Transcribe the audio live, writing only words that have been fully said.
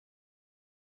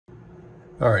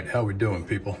All right, how we doing,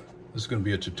 people? This is going to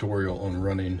be a tutorial on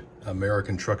running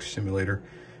American Truck Simulator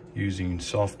using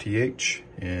SoftTH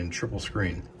and triple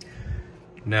screen.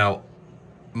 Now,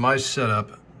 my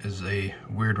setup is a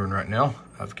weird one right now.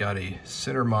 I've got a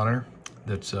center monitor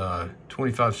that's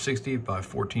 2560 by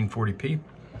 1440p,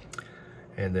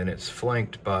 and then it's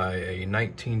flanked by a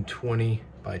 1920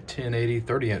 by 1080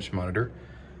 30-inch monitor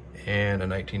and a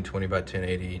 1920 by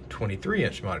 1080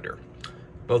 23-inch monitor.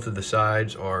 Both of the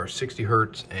sides are 60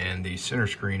 hertz and the center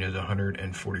screen is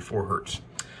 144 hertz.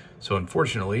 So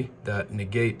unfortunately, that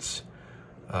negates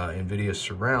NVIDIA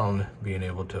Surround being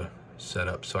able to set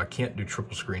up. So I can't do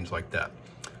triple screens like that.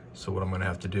 So what I'm gonna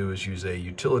have to do is use a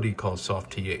utility called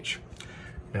SoftTH.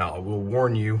 Now I will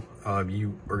warn you,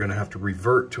 you are gonna have to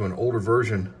revert to an older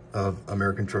version of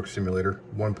American Truck Simulator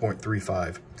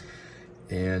 1.35.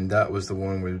 And that was the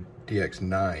one with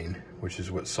dx9, which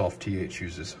is what SoftTH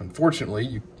uses. Unfortunately,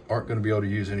 you aren't going to be able to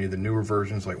use any of the newer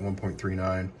versions like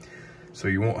 1.39, so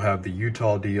you won't have the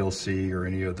Utah DLC or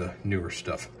any of the newer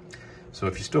stuff. So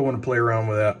if you still want to play around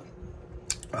with that,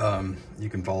 you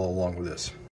can follow along with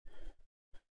this.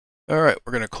 All right,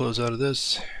 we're going to close out of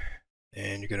this,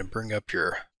 and you're going to bring up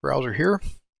your browser here.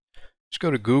 Just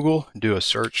go to Google and do a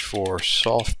search for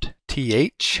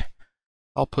SoftTH.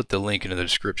 I'll put the link in the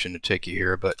description to take you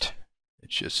here, but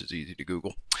it's just as easy to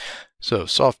Google. So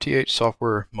SoftTH,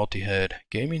 Software Multi-Head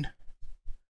Gaming.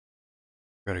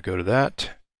 We're going to go to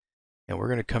that, and we're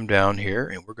going to come down here,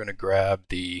 and we're going to grab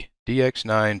the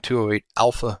dx9 208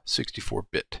 Alpha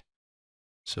 64-bit.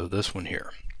 So this one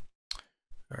here.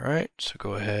 All right, so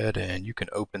go ahead and you can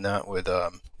open that with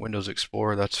Windows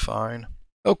Explorer. That's fine.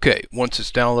 Okay, once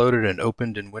it's downloaded and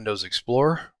opened in Windows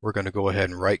Explorer, we're going to go ahead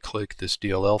and right-click this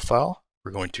DLL file.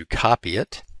 We're going to copy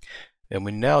it, and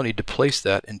we now need to place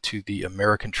that into the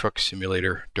American Truck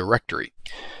Simulator directory.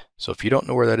 So if you don't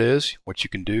know where that is, what you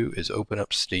can do is open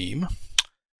up Steam,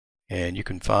 and you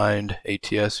can find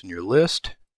ATS in your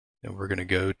list, and we're going to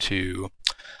go to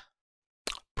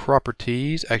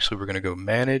Properties. Actually, we're going to go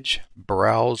Manage,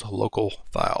 Browse Local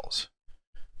Files.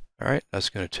 All right, that's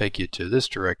going to take you to this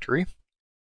directory,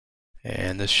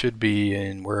 and this should be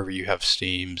in wherever you have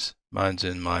Steams. Mine's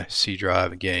in my C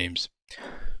drive and games.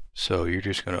 So you're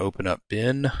just going to open up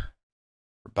bin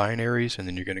for binaries, and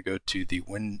then you're going to go to the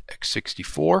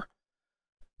WinX64,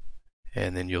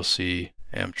 and then you'll see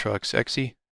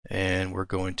Amtrucks.exe, and we're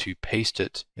going to paste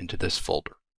it into this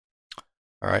folder.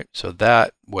 All right, so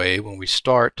that way when we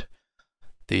start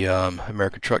the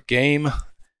American Truck game,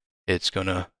 it's going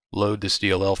to load this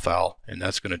DLL file, and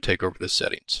that's going to take over the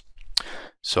settings.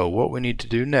 So what we need to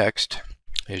do next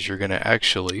is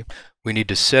we need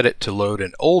to set it to load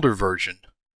an older version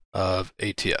of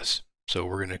ATS. So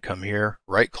we're going to come here,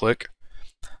 right click,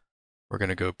 we're going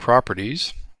to go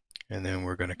Properties, and then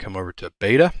we're going to come over to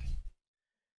Beta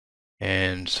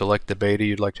and select the beta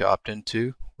you'd like to opt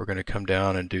into. We're going to come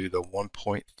down and do the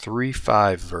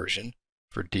 1.35 version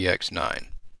for dx9.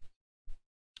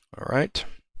 All right,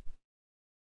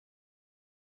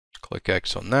 click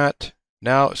X on that.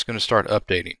 Now it's going to start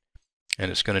updating, and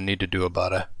it's going to need to do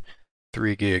about a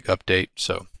 3 gig update.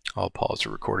 So I'll pause the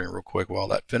recording real quick while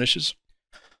that finishes.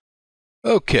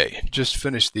 Okay, just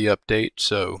finished the update.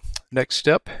 So next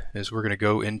step is we're going to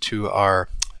go into our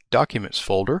Documents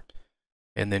folder,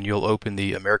 and then you'll open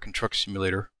the American Truck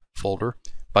Simulator folder.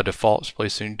 By default, it's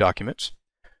placed in Documents.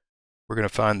 We're going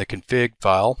to find the config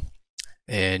file,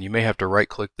 and you may have to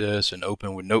right-click this and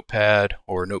open with Notepad,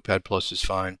 or Notepad Plus is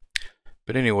fine.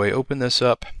 But anyway, open this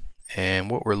up,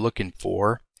 and what we're looking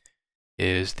for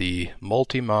is the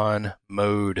multi-mon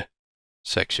mode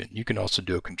section. You can also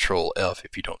do a Control F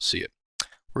if you don't see it.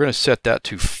 We're going to set that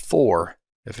to 4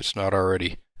 if it's not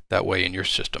already that way in your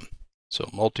system. So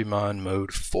multi-mon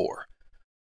mode 4.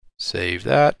 Save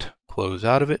that, close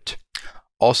out of it.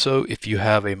 Also, if you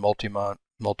have a multi-mon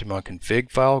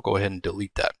config file, go ahead and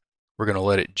delete that. We're going to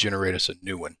let it generate us a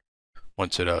new one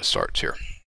once it starts here.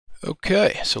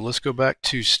 Okay, so let's go back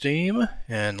to Steam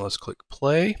and let's click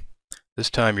play. This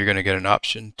time you're going to get an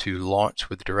option to launch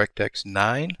with DirectX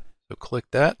 9. So click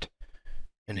that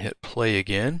and hit play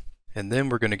again. And then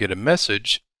we're going to get a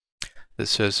message that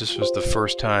says this was the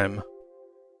first time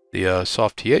the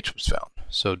SoftTH was found.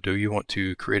 So do you want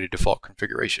to create a default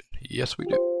configuration? Yes, we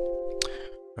do.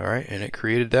 All right, and it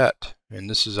created that. And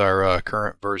this is our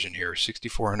current version here,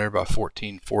 6400 by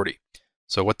 1440.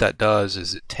 So what that does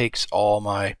is it takes all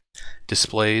my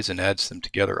displays and adds them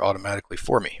together automatically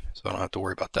for me. So I don't have to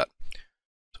worry about that.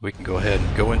 So we can go ahead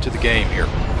and go into the game here.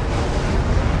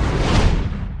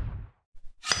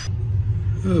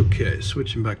 Okay,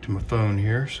 switching back to my phone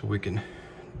here so we can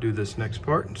do this next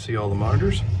part and see all the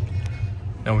monitors.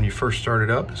 Now when you first start it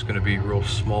up, it's going to be real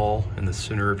small in the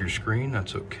center of your screen.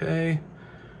 That's okay.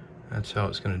 That's how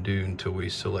it's going to do until we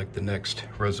select the next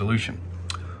resolution.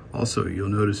 Also, you'll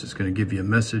notice it's going to give you a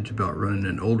message about running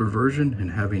an older version and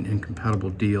having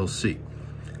incompatible DLC.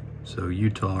 So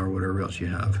Utah or whatever else you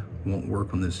have won't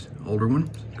work on this older one.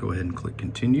 Go ahead and click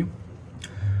continue.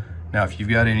 Now, if you've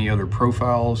got any other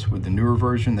profiles with the newer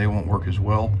version, they won't work as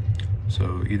well.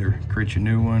 So either create a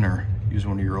new one or use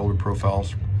one of your older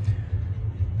profiles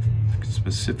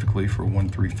specifically for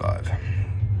 135.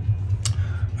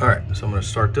 All right, so I'm going to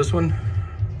start this one,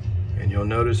 and you'll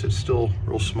notice it's still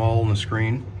real small on the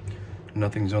screen.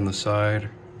 Nothing's on the side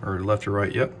or left or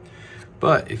right yet.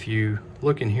 But if you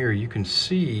look in here, you can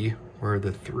see where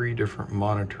the 3 different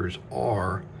monitors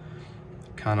are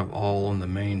kind of all on the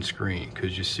main screen,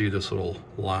 because you see this little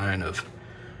line of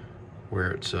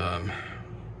where it's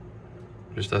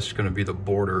that's going to be the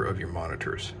border of your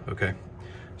monitors. Okay,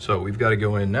 so we've got to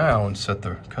go in now and set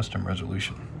the custom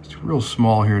resolution. It's real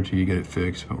small here until you get it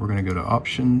fixed, but we're going to go to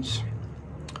options.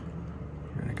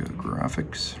 We're going to go to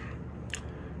graphics.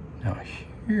 Now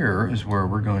here is where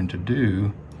we're going to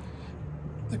do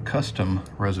the custom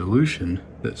resolution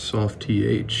that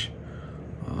SoftTH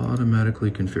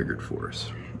automatically configured for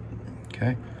us.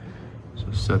 Okay, so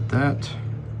set that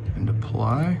and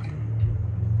apply.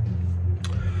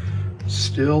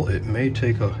 Still, it may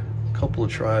take a couple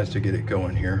of tries to get it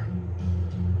going here.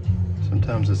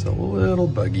 Sometimes it's a little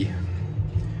buggy,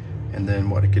 and then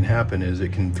what can happen is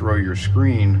it can throw your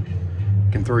screen,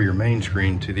 can throw your main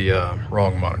screen to the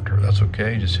wrong monitor. That's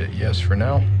okay, just hit yes for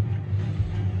now.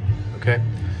 Okay,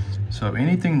 so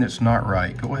anything that's not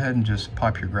right, go ahead and just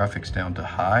pop your graphics down to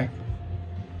high.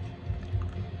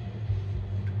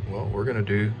 Well, we're gonna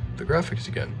do the graphics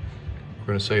again. We're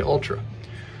gonna say ultra.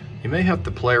 You may have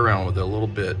to play around with it a little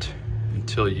bit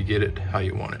until you get it how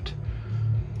you want it.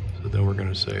 So then we're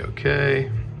gonna say,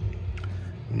 okay.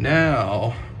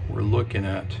 Now we're looking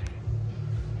at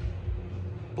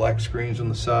black screens on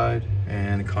the side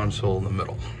and a console in the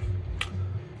middle.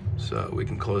 So we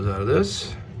can close out of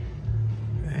this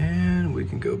and we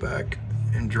can go back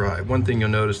and drive. One thing you'll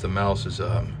notice, the mouse is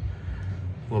a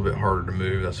little bit harder to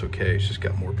move. That's okay, it's just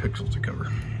got more pixels to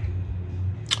cover.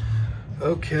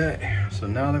 Okay, so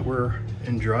now that we're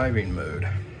in driving mode,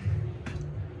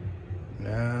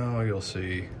 now you'll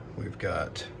see we've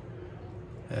got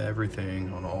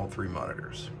everything on all 3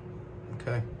 monitors.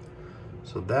 Okay,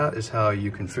 so that is how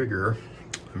you configure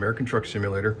American Truck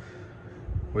Simulator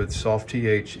with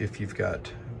SoftTH if you've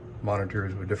got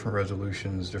monitors with different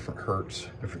resolutions, different hertz,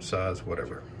 different size,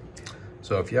 whatever.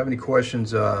 So if you have any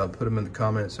questions, put them in the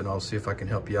comments and I'll see if I can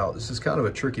help you out. This is kind of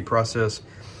a tricky process,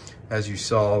 as you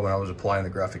saw when I was applying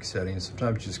the graphics settings.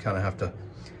 Sometimes you just kind of have to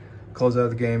close out of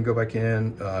the game, go back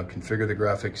in, configure the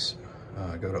graphics,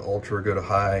 go to ultra, go to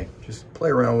high, just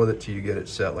play around with it till you get it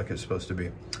set like it's supposed to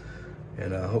be.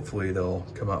 And hopefully they'll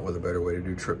come out with a better way to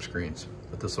do trip screens,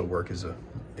 but this will work as an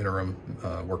interim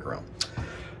workaround.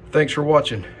 Thanks for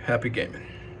watching. Happy gaming.